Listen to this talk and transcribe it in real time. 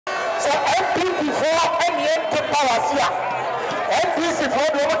NPP for any power here. NPC for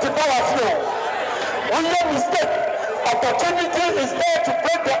the power here. Only mistake. Opportunity is there to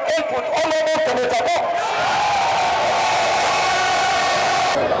break the egg with all over the Agyapong.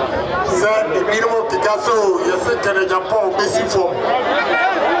 Sir, the minimum Picasso, you said can Agyapong basic form.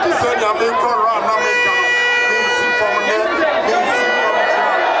 He said you make all around America. Basic form again, basic form.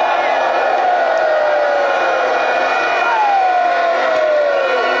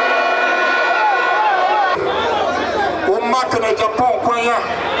 Mark in Agyapong,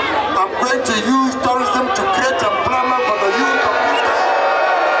 I'm going to use tourism to create employment for the youth of this country.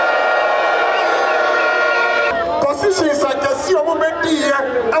 Positions I can see a woman here,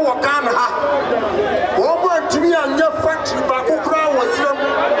 our Ghana. Woman to me and your factory back over was them.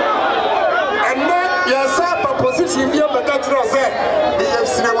 And then, yes, a position here, but that's not there. The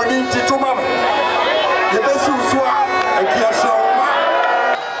FC need to mama. The best you saw, and Kiasha.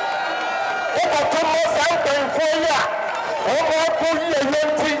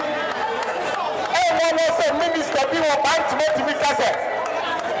 Minister be one bank to make me case.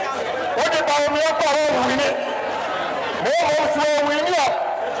 What about me up for winning? More also winning.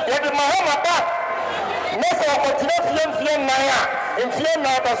 You the Mahama back. Next opportunity in Naya. In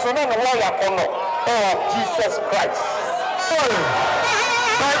Fiona, the son of Agyapong. Oh, Jesus Christ.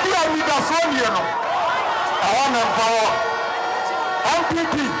 My dear with the son, you know. I want power.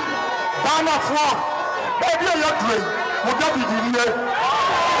 NPP, Ghana for. Baby, you're great. Would that be the year?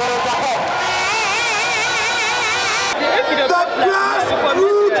 The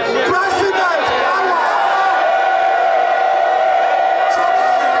grassroots president.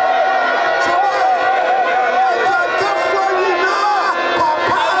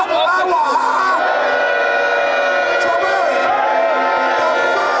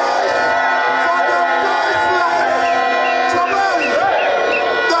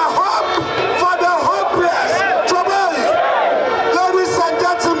 Ladies and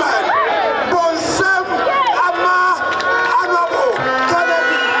gentlemen,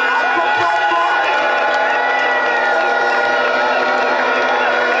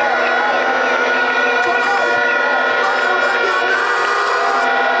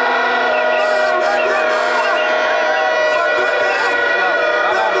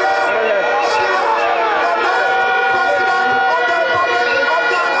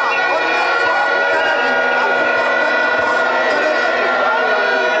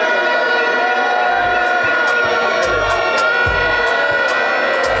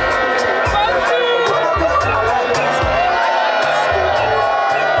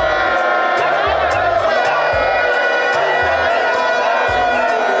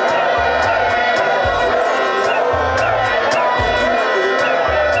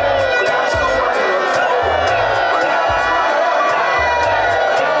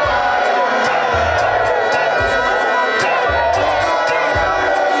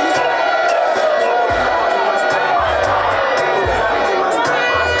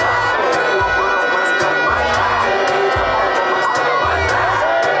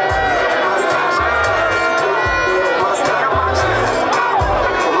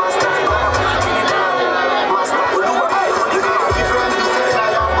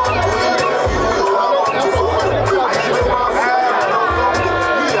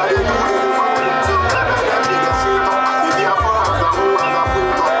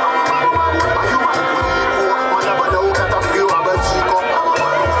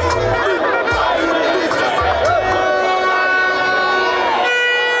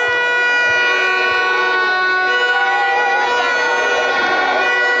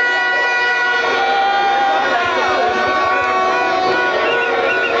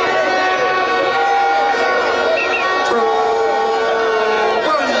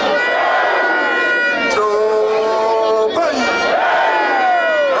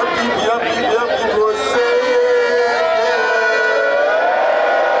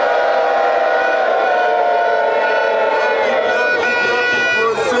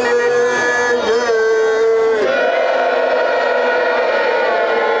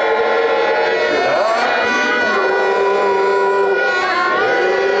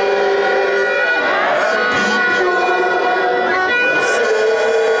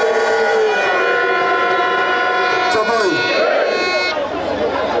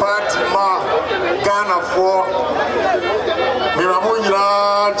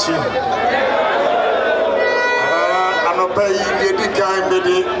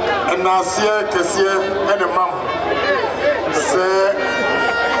 and I see a and a mom. Say,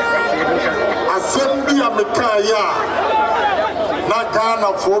 Assembly of Mikaya, not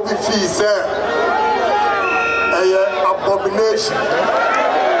Ghana for the fee, sir. Abomination.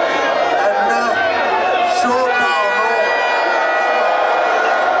 And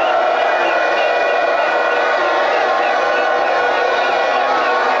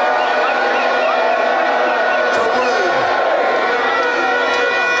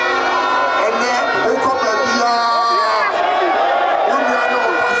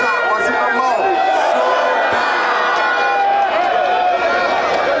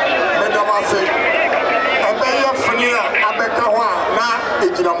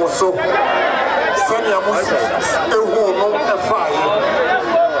egyina mo so sani amusi ehu no efaye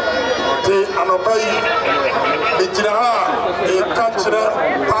ti anobai egyina ha e kanchire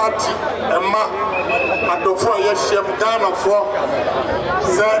party emma adofo ye hiem Ghana fo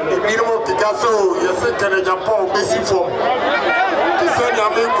se ebirimo kikaso yese kene Japan besi fo ti sani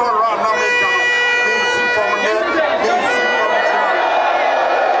ameko ra na meka besi fo ne besi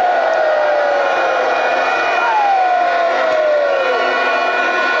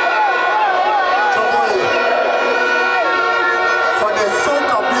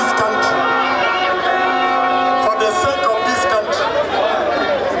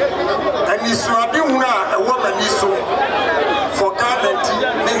for Ghana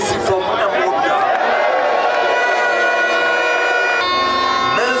Nancy from Mobia.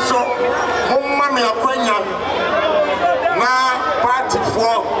 Menso, Mummy Aquanya, na party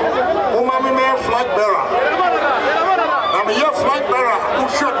for Mummy flag bearer. I'm a flag bearer who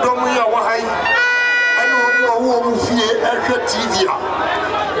shot Domuya Wahai and who fear TV.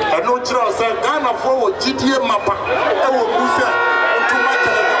 And no child said Ghana for GTA Mappa, and who said to my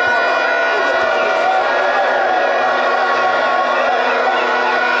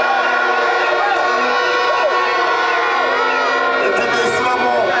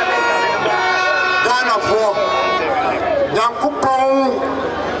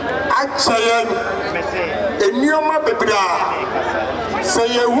Sayen enioma bebra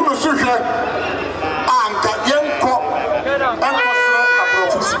saye hunu suhwe anka yenko enkosre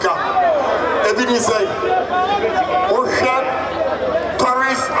aprofusika ebini say ohwe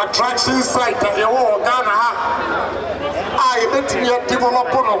tourist attraction site e wo Ghana ha a ebetimi ya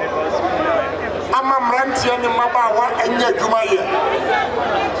develop no ama mrantie ne mabawa enya adwuma ye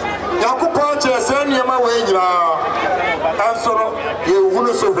yakupon che se niema we nyira ansoro ye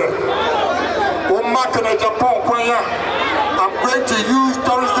hunu suhwe Agyapong, I'm going to use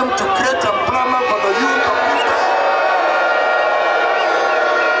tourism to create employment for the youth of this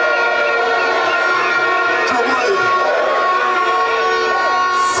country.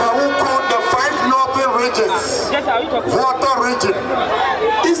 So we call the 5 northern regions, water region,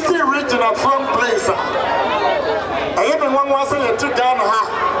 eastern region of from place. I even one was to Ghana.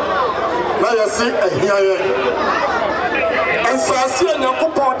 Now you see here. And so I see a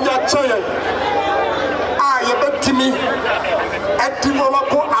couple of chair. Yebetimi a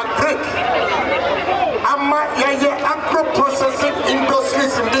develop agri ama yaye agro processing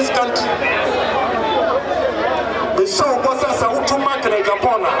industries in this country. The show was as a utumaka in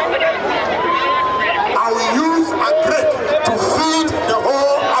Japan. I will use agri to feed the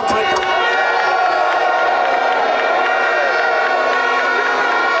whole Africa.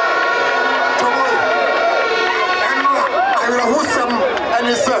 And I will some and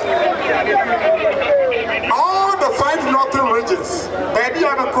he said all the 5 northern regions, baby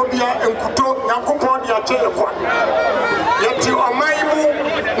and Kobia and Kuto, Yakupon, Yachekwa. Yet you are my move,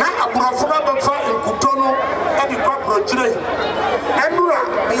 not a Brafuna in Kutono, and the cockroach. And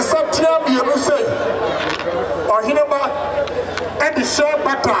in Satia, you say, or Hinaba, and the share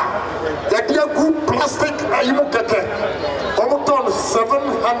butter, that dear good plastic, you look at it, almost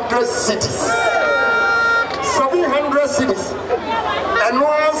 700 cities. 700 cities. And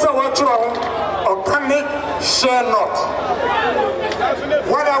once I watch organic share not.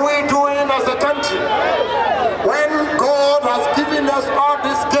 What are we doing as a country when God has given us all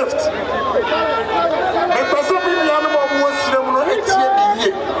this gift? The person in the animal was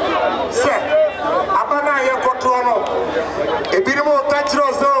say, Abana Yakotono, a bit more touch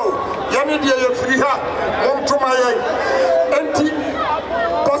so, Yanidia Friha, Montumaya, empty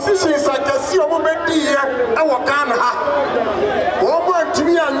positions I can see a woman here, our Ghana. Woman to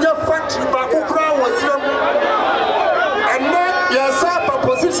me and your factory, Bakukra was them. And then, yes, a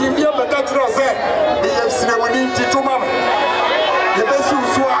position here, but that's not there. The ceremony to Mama. The best you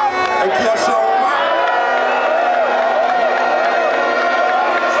saw, and Kiasha.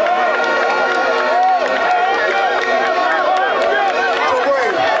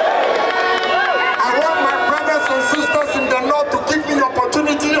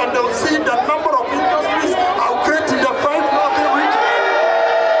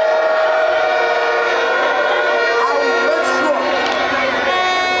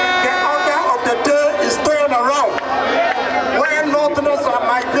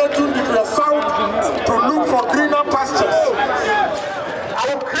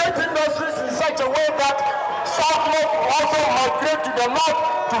 To the north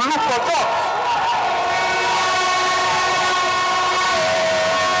to look for jobs.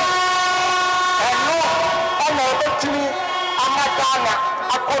 And no, I'm actually Ghana.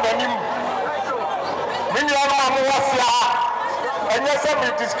 I call the name. Many of them was here. and yes, I'm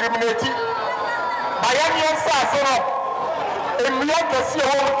discriminating. I am your son, and we are Cassia,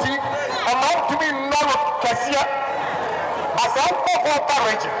 amount to be none of Cassia. As I go for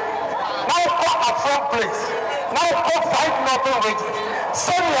courage, now go a front place, now go fight nothing with.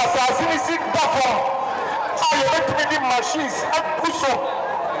 Some was as in the I electric machines and push up.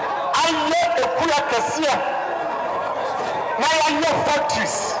 I hear a Kula Cassia. Now I hear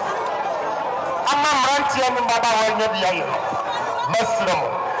factories. I'm a ranty and Baba will never be a Muslim.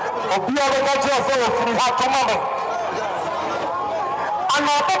 Obia the Gajas of Hatomama. I'm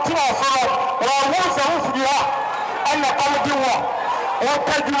not a class or I was a roof you are. I'm not a war. What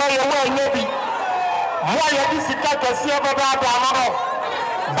can you away, maybe? Why are this Cassia Baba?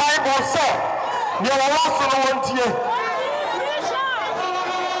 Bible said. You are also one to you.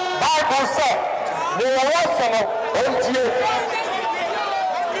 Bible said, you are also one to you.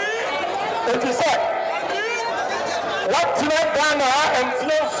 It is said, what Ghana and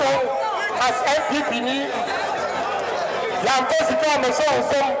Fioso as NPP Needs, Yantosica and so on,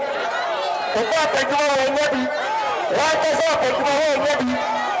 the Papa and Nebby, what does up and Nebby,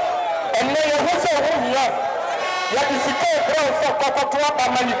 and may you also win here. Yet is the case for Papa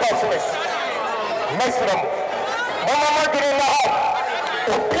and many customers. Muslim. Mama getting out.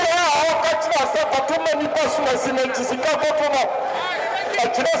 Opera all catch for too many customers in the Chicago. A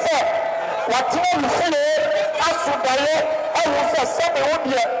Chinosa, what you say, Asubaye, I was a seven would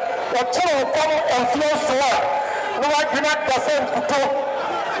be a channel come and flow so. No, I do not present Kuto.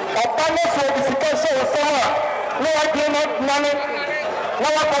 A balance of edification of summer. No, I do not money. No,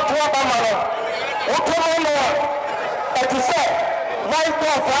 I got to have a man. What do I know? It is said, my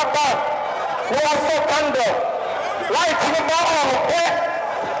God, we are so candle. Light in the bottom of the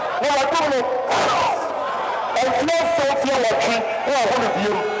we are doing it. And flow so feel like we are one of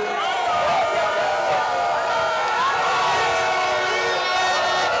you.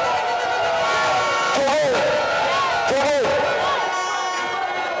 Today,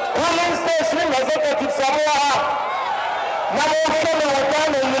 polling station executive Samoa. Now we follow a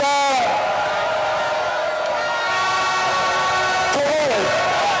man in Iran.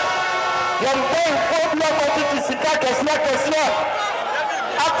 Cassia,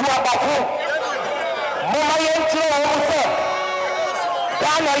 Agyapong, Mama Yanchi,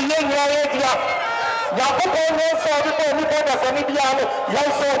 Ghana, Yenya, Agyapong, so the people of India,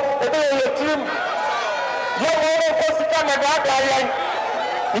 Yanso, the team, Young Costa, Madrid,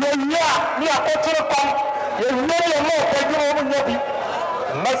 near Portugal, you really know that you will be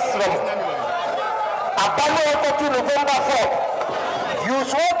Muslim. A banner to November 4. You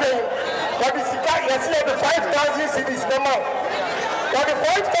swapping. What is it? Yes, the 5,000 cities no more. What the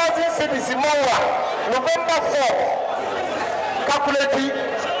 5,000 cities in Moa, November 4. Calculate.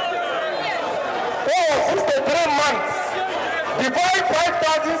 Oh, 63 months. Divide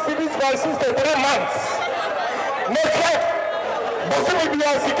 5,000 cities by 63 months. Next year, Bosumi be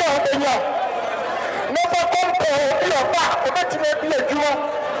a Sika Hobenya. Never come to your back, but you may be a Juma.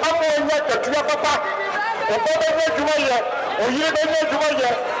 I'm going to your papa. The Baba Juma, or you may be Juma.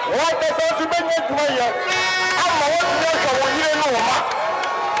 What does also be made to me? I'm not going to know.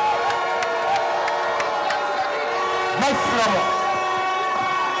 Muslim.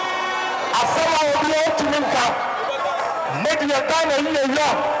 As someone will be able to link up, make your time a year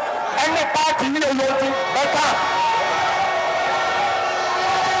long, and the party in the year better.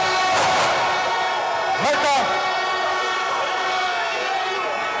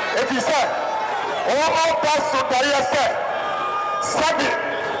 If you say, all past to the said, Sabi.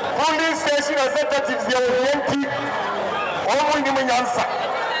 Polling station executives here will be empty. All we need answer.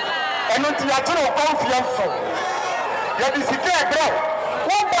 And until you are confiance. You are the secret ground.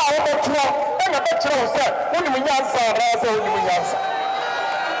 What about you? And a better answer. When you answer, rather when you answer.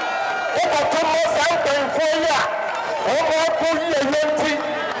 What about two months out there for a year? What about 2 years empty?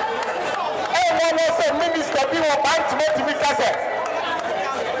 And one was a minister being a bank to make me cassette.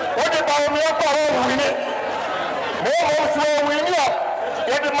 What about me? What about we need? More we need.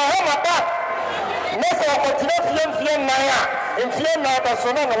 Yet Mahama back. Next opportunity Naya, in Fiona, the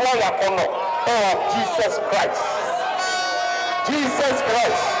son of the lawyer. Oh, Jesus Christ. Jesus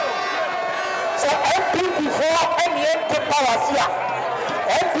Christ. So MP before any empty powers here.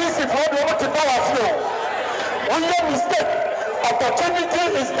 MPC for the empty powers here. Only mistake. Opportunity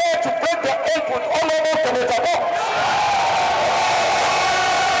is there to break the egg with honorable Adepa.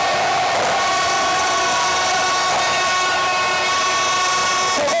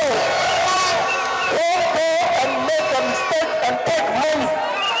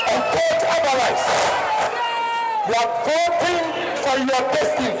 You are voting for your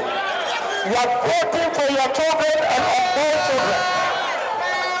destiny. You are voting for your children and unborn children.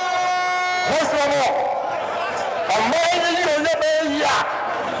 What's no more?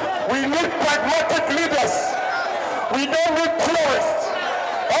 We need pragmatic leaders. We don't need tourists.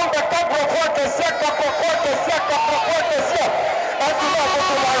 On the top of what they say, as you know,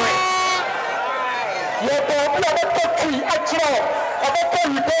 to marry. You don't be able to tree, actual,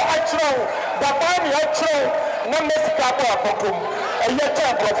 the money actual, no Mexico, and yet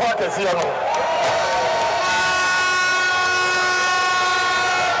top of what they say.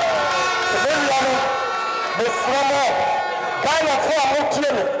 The Slamo, Ghana for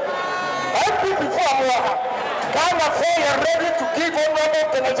Mutiel. I think before Ghana for you ready to give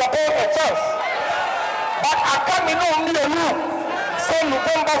Honorable Agyapong a chance. But I can't know me and you. Say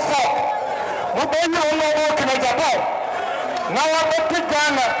November 4. Nobody Honorable Agyapong. Now I'm going to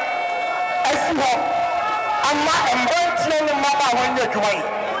Ghana. I see her. I'm not embracing the mother when you're doing.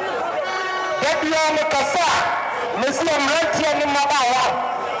 That you are the Kasa. Missy, I'm renting the mother.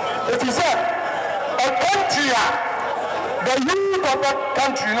 It is said. A country, the youth of that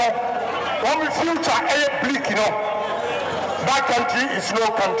country, you know, when the future is bleak, you know, that country is no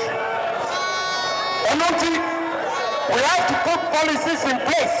country. And we have to put policies in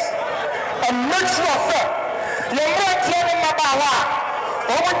place and make sure, sir, you're not telling about what,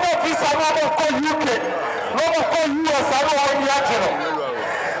 or what visa, no one call UK, no one call US, I don't want you.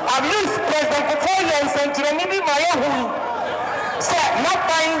 At least President Kufuor and Senator Nini Mayehu said, not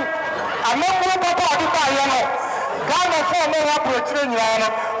buying. I'm not going to go to Ghana for no opportunity,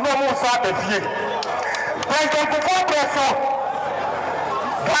 no more Saturday. President Kufuor Preso,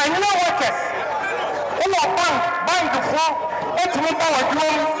 Ghanaian workers, who are bank before, it's me our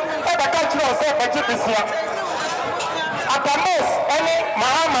room, and the country of Egypt this year. At the most, any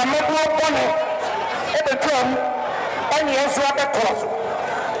Mahama made no money at the term, and he has the cross.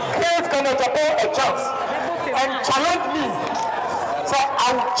 Give Agyapong a chance and challenge me. So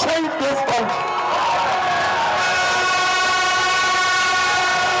I'll change this country.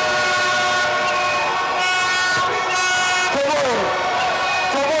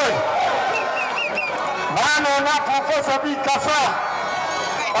 Come on. Man or not Professor B. Kasa.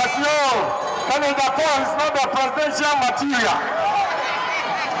 As you know, Agyapong is not the presidential material.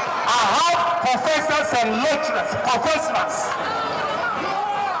 I have professors and lecturers, professionals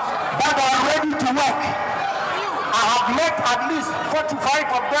that are ready to work. I have met at least 45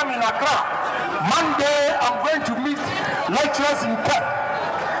 of them in Accra. Monday, I'm going to meet lecturers in Cant.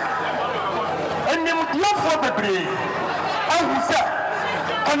 And they would love for the brave. And who said,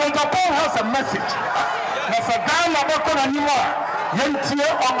 Agyapong has a message. There's a guy in Adepa anymore. Yentie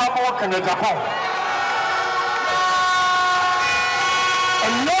on my work in Agyapong.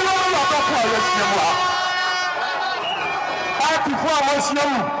 And no one will talk about this. Party for a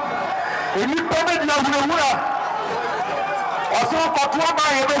Muslim. And you permit your also, Katua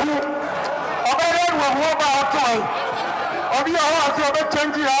by the Obey will about toy. Or you are also a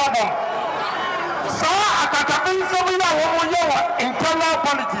changing album. So, I got a bit of internal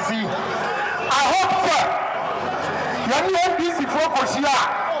politics. I hope, sir, you're not busy for Kosia.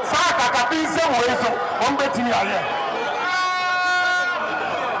 So, I got a bit of ways on betting you.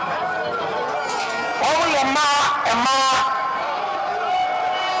 Only a ma.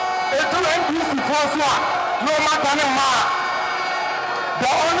 It's not busy for no matter than a ma. The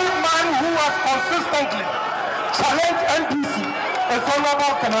only man who has consistently challenged NDC is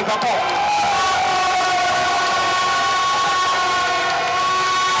Honorable Agyapong.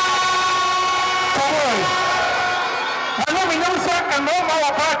 Come on. My name is Nelson and all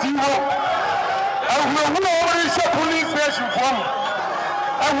my party work. And we will already share police station from.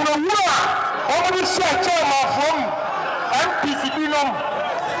 And we will already share chairman from MPCB. No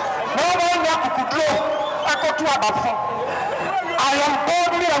one could draw. I got to Agyapong. I am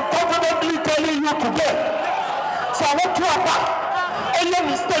boldly and confidently telling you today. So I want to attack. Any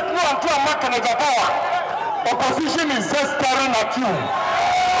mistake you want to make in Agyapong, opposition is just staring at you.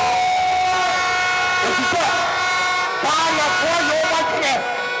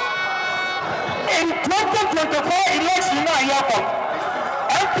 In 2024 election in Agyapong,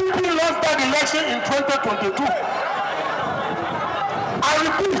 NPP lost that election in 2022. I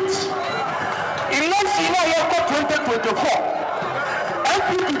repeat, election in Agyapong 2024.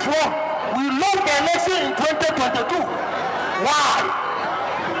 We lost the election in 2022. Why?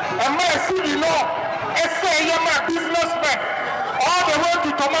 And my city law, a businessman, all the way to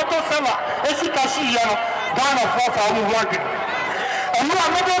tomato seller, Ghana for working. And you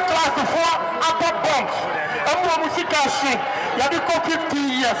are middle class before upper bombs. And more music, you have 50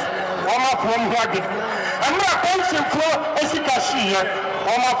 years from working. And my pension for Esikashi,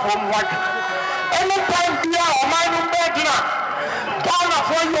 Oma from what? Anytime we are a man in Bedina, Ghana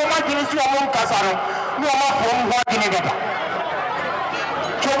for your imagination among Casaro, no more from what in it.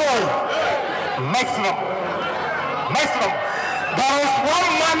 Choboy, maximum. There is one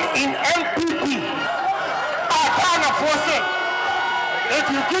man in NPP, Ghana for say, if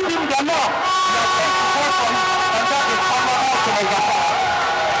you give him the law, you are going to vote for him, and that is honorable to Agyapong.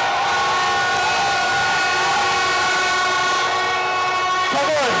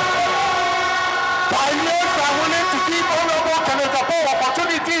 Pioneers are willing to give honorable Agyapong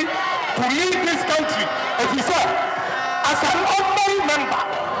opportunity to lead this country. As you said, as an ordinary member,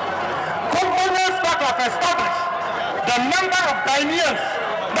 companies that have established the number of pioneers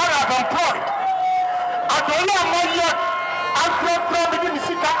that have employed, I don't know how yet, I'm probably in the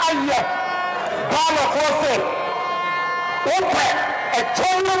city area, Ghana for say, open a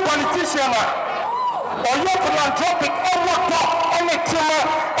general politician, or your philanthropic, or what top, or a tumor,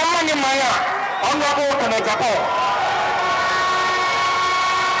 or money maya. Honorable Agyapong.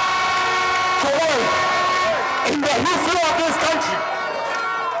 So in the history of this country,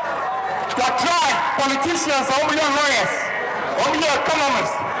 the tribe, politicians, over your lawyers, over your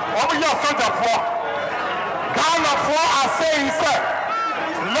economists, over your soldier for Ghana for are saying, sir,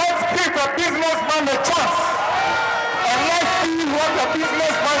 let's give the businessman a chance and let's see what the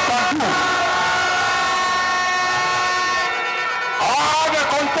businessman can do. All the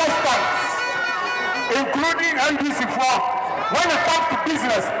contestants, including NDC4, when it comes to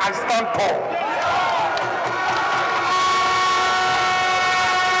business, I stand tall.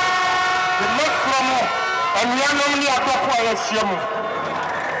 The next from and we are normally a top for a shame.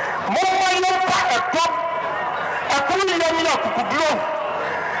 Mama, you a top, a pulling of Kukubu,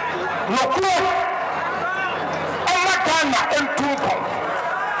 no clue, and Makana and Tunko.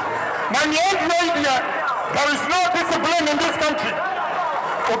 There is no discipline in this country.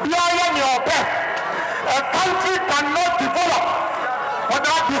 Obiara your back. A country cannot develop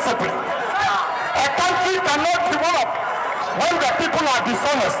without discipline. A country cannot develop when the people are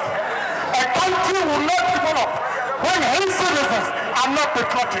dishonest. A country will not develop when his citizens are not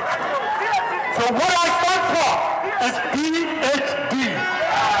patriotic. So what I stand for is PhD.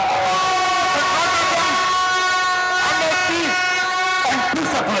 Honesty and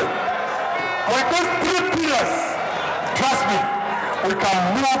discipline. With these 3 pillars, trust me, we can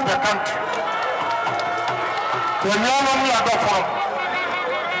move the country. The Nyanomi Adofon,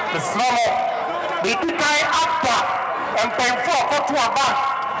 the Slomo, the Dikai Akta, and Painful Kotuaba,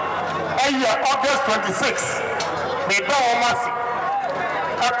 August 26, the Dawamasi.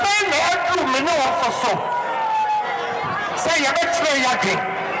 A pain may have 2 minutes or so. Say a better yaki.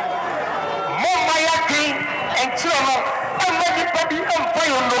 Mama yaki and Chino, and everybody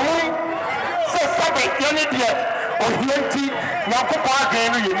empire on the moon. Say, Sabi, Yanidia, or Yanti, Nakupa,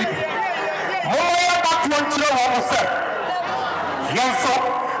 Gary. Mama back one chair almost said, Yanso,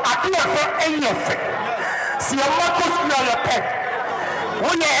 I can't say anything. See a Marcus Miller pen.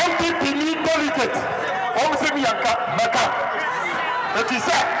 When your NPP Needs delegate, almost me a Maka. But he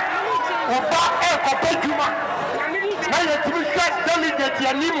said, Uba Ekopejuma. Now you're to be delegate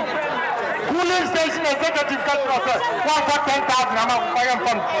Yanimu. Cooling station executive council, 110,000 amount of fire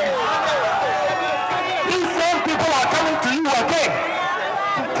fund. These same people are coming to you again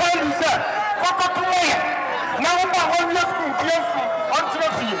to tell you, sir. Now, I'm going to go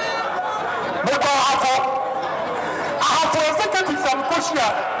to executive from Koshia,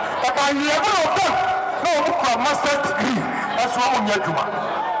 but I never done no master's degree. That's what we need to do.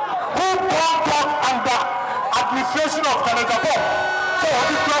 Who talk under administration of Agyapong? So,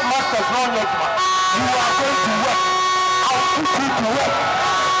 this is master's no need to. You are going to work. I'll put you to work.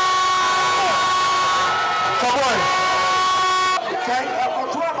 So, boy.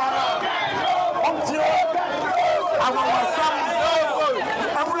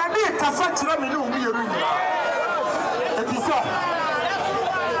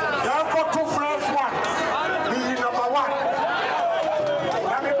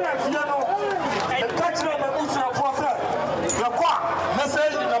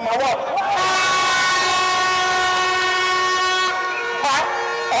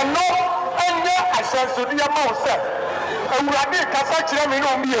 So the amount said, and we are being Casachi, I mean,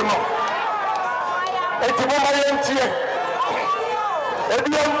 on me, it's a moment here.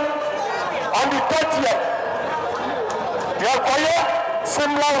 On the 30th, they are quiet,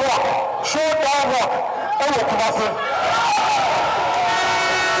 similar walk, showdown walk, and what was it?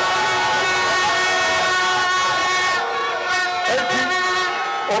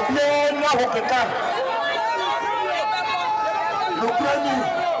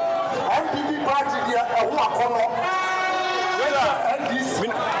 MPP party there, a walk on. When I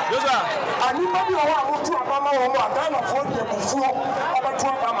Anybody who wants to Obama or Ghana for the Buffalo about to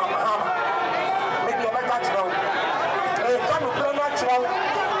Obama Mahama. Maybe a natural. A kind of natural.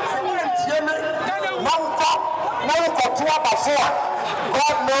 Now to Abafua.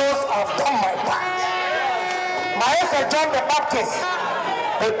 God knows I've done my part. My answer John the Baptist.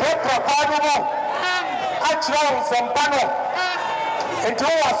 A paper cardinal. I tried some panel.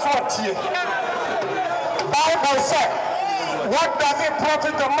 Until I saw it. Bible said, what does it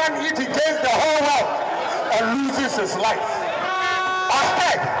profit the man if he gains the whole world and loses his life? I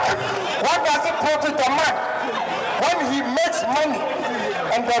said, what does it profit the man when he makes money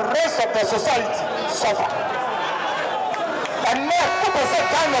and the rest of the society suffer? And now, people say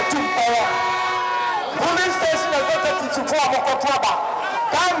Ghana too power. Police station is not to for Mokotraba.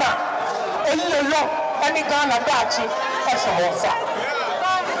 Ghana, a year young, any Ghana Dachi, as a monster.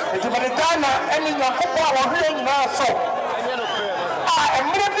 If you Ghana, any young couple are here now, so. And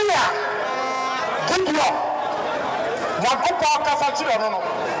maybe give you Yakupa Casachino.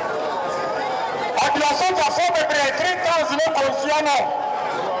 Or the soldier for 3,000 Consiano.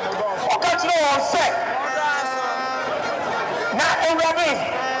 Or Catino say. Now, everybody,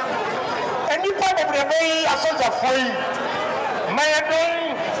 any part of the way a soldier for you, may I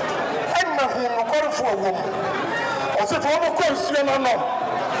bring and my home call for a woman. Or so for a Consiano.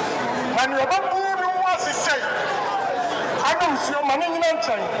 When you're about to say, I don't see your money in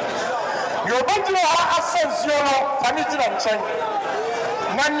China. Your body assets your vanity and China.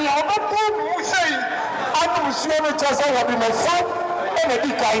 When you are not to say, I don't see your chance of having a son and a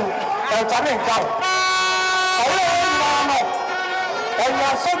big kind and coming down. I don't know. And you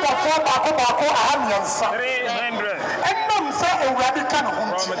are so that for Baco, I have your son. 300. And none say a radical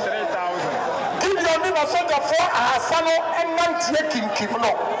home. 3,000. Give your name a sort of for a son and none taking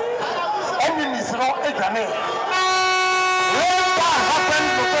Kimono. Enemies not a granite.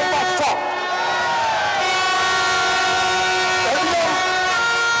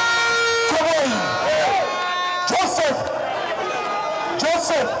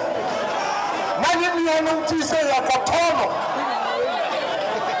 Joseph, many million to say a Cotono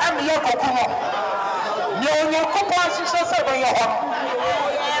and Yokokumo. Your coupons is a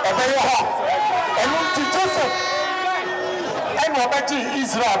and to Joseph and Robert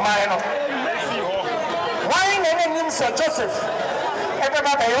Israel Minor. Why name Sir Joseph?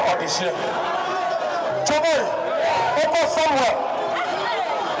 Everybody on this year. Joboy, Oko somewhere.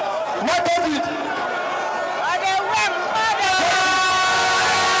 Not David.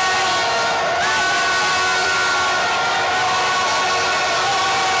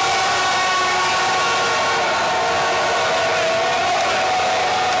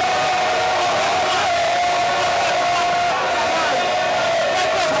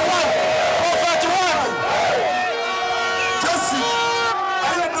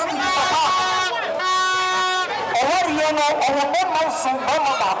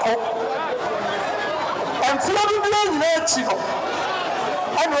 And somebody in Chico.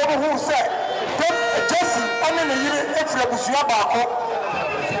 I know who said, Jesse, and then you extra Busiabako,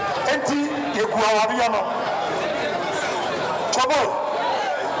 and Yaguaviano. Trouble.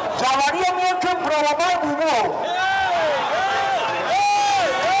 Javarian can provide more.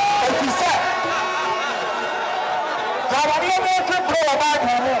 And he said, Javarian can provide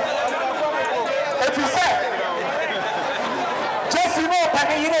more. If you said, Jesse, no,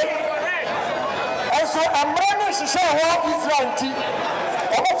 Panini. So I'm running to show what Israel tea.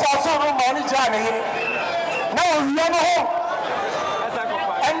 I'm a fossil money journey. Now we are home.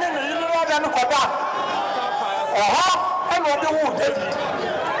 And then the little than the Koba. And what the wood, David.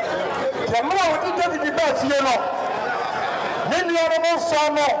 The more we did the best, you know. Many other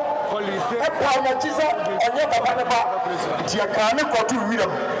son, police, a power Jesus, and your Papa, Giacani got to read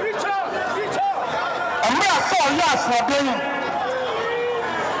them. And I saw yes, for them.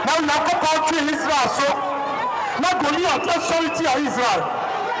 Now you have to go to Israel, so not only authority of Israel.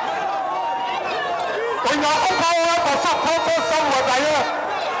 When you have to go to somewhere there,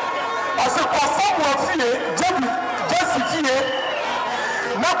 as a somewhere here, just here,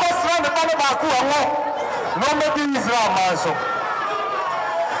 not just run the Balabaku, no maybe Israel, man. So,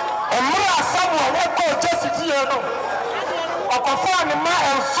 and more somewhere, what go just here, no. I can find the man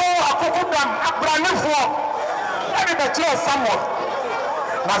and so I could put them a brand new for everybody somewhere.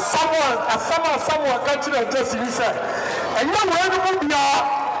 Now someone country and just said, and no way would be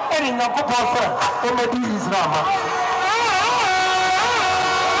any number of or maybe Israel.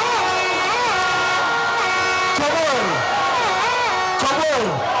 Trouble.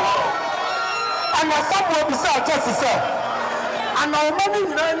 And someone beside just said, and now money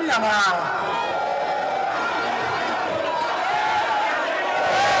in any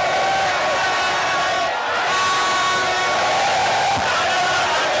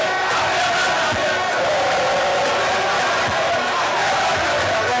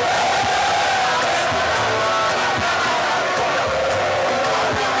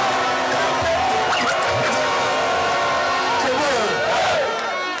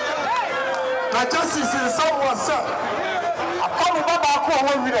na justice in someone sir akamu baba ko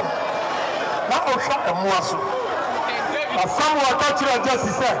wo wiram na ohwa emoa so na someone ka kire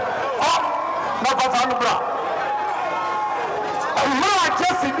justice na papa no bra ma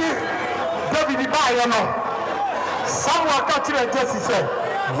justice David no someone ka kire justice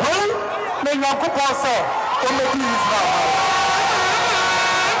wey na yakupon say o me di Israel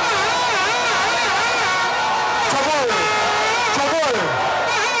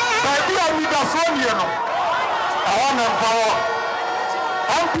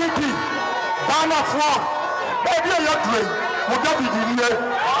NPP Ghana for baby you doing mo David ni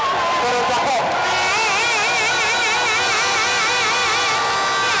for Agyapong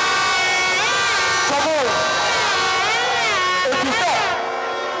so it is there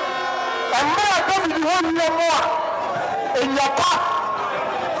and more David won no more in Yapa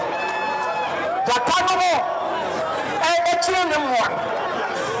Japa no more e chire ne mo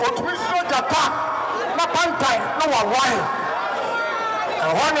otumi so Japa na pantai no wa wine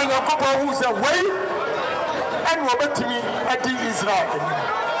and one in your couple who's away and Robert to me at Israel.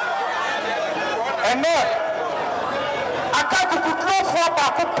 And then I can't go for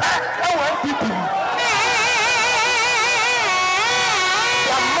back up and people.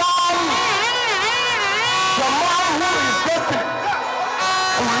 The man who is destined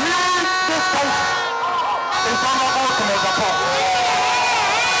to lead this country is not about to make a point.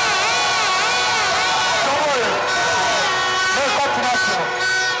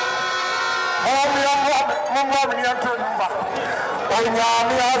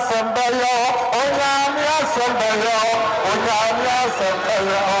 Onyami asembeyo,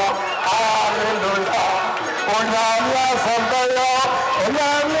 hallelujah. Onyami asembeyo,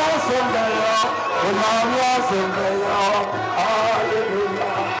 hallelujah.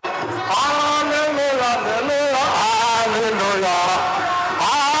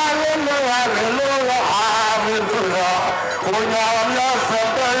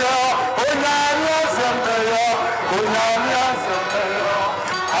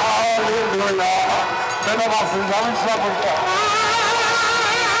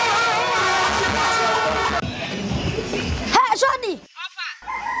 Hey, Johnny.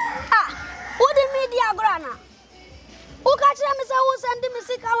 What the media grana? Who catch them is who send me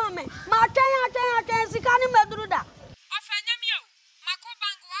sick on me? My train, Sikani Madruda.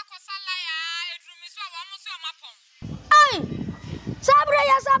 Hey, Sabra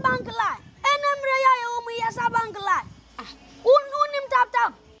Yasa Bankla, and Emrea Omi Yasa Bankla. Unim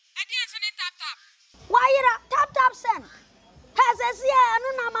tap. Why tap send? Has a sea and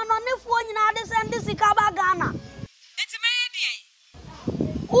no man on the phone in the send this Ghana. It's my idea.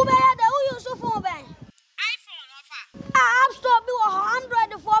 Ube the who use phone bank? iPhone offer. App Store be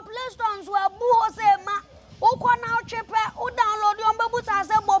 100 for Play Stones where Buho say ma. Who now cheaper who download your boots as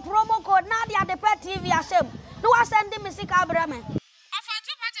a promo code Nadia Adepa TV as him. No I send him music Abraham. Offer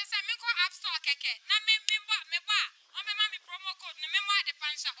 2 patches and make App Store keke. Na me promo code na me the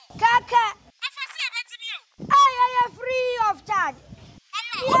pansha. Kaka. Offer see about me. I free of charge.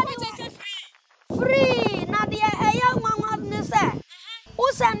 Free. Nadia a young one of say. Who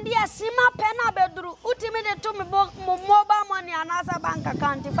send the Sima Pena bedroom? Who timid to me mobile money and as a bank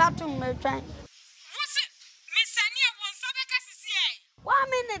account if I to me train. What's it? Miss Sania won't sabe kasi 1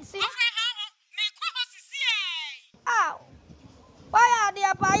 minute, see. Okay, how make what Ah, why are the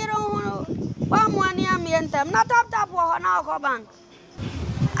Apayro? 1 money and me and them. Not tap or now bank.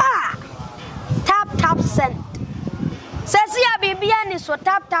 Ah, tap send. Says here, Bibian is so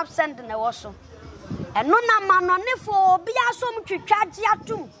tap send in the wasso. And no man on the for be a some to charge ya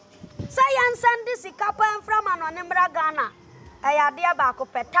too. Say and send this couple from an Onembra Ghana. I had dear back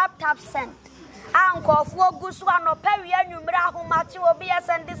up a tap send. Uncle for goose one or Perry and Numera who match will be a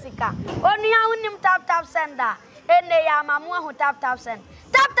send this car. Only I win him tap sender. And they are Mamma who tap send.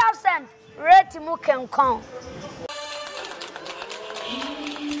 Tap send. Rate Muken Kong.